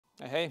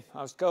Hey,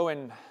 how's it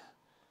going?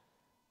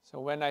 So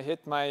when I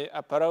hit my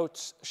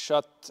approach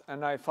shot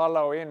and I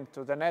follow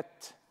into the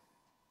net,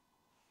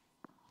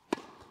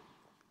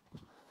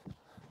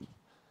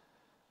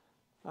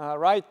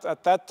 right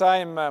at that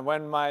time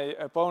when my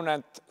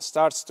opponent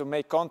starts to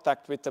make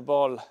contact with the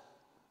ball,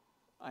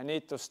 I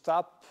need to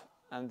stop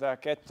and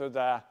get to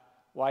the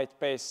white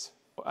base.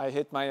 I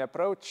hit my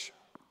approach.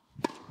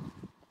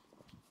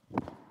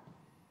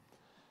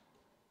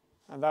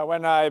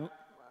 And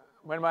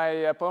when my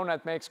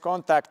opponent makes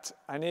contact,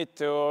 I need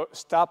to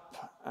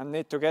stop and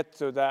need to get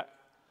to the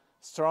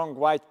strong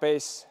white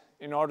base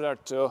in order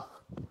to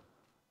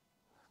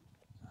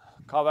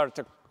cover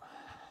the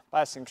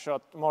passing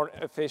shot more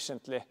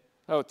efficiently.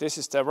 So this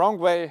is the wrong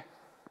way.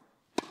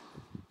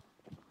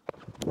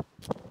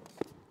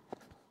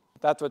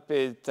 That would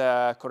be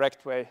the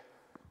correct way.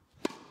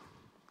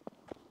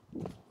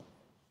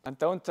 And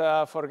don't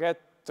forget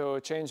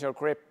to change your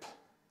grip.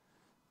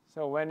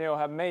 So when you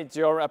have made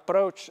your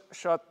approach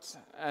shot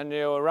and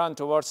you run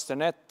towards the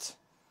net,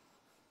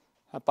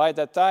 by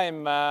the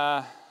time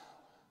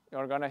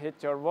you're going to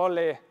hit your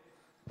volley,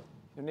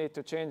 you need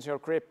to change your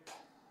grip,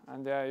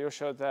 and you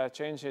should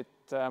change it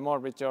more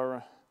with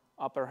your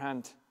upper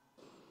hand.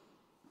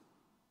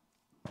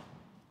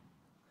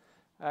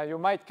 You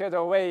might get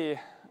away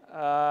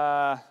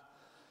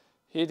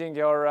hitting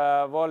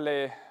your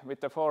volley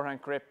with the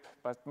forehand grip,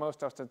 but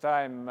most of the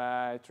time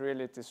it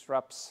really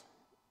disrupts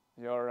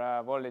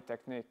your volley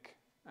technique,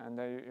 and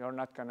you're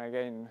not going to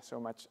gain so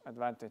much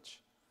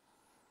advantage.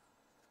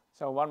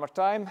 So one more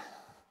time.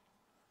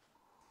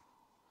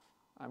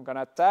 I'm going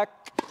to attack,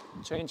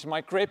 change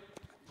my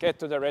grip, get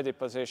to the ready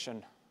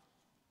position.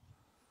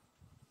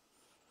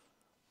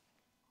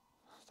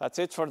 That's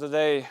it for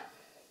today.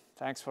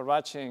 Thanks for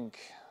watching.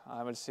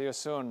 I will see you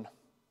soon.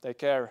 Take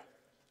care.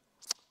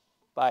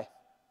 Bye.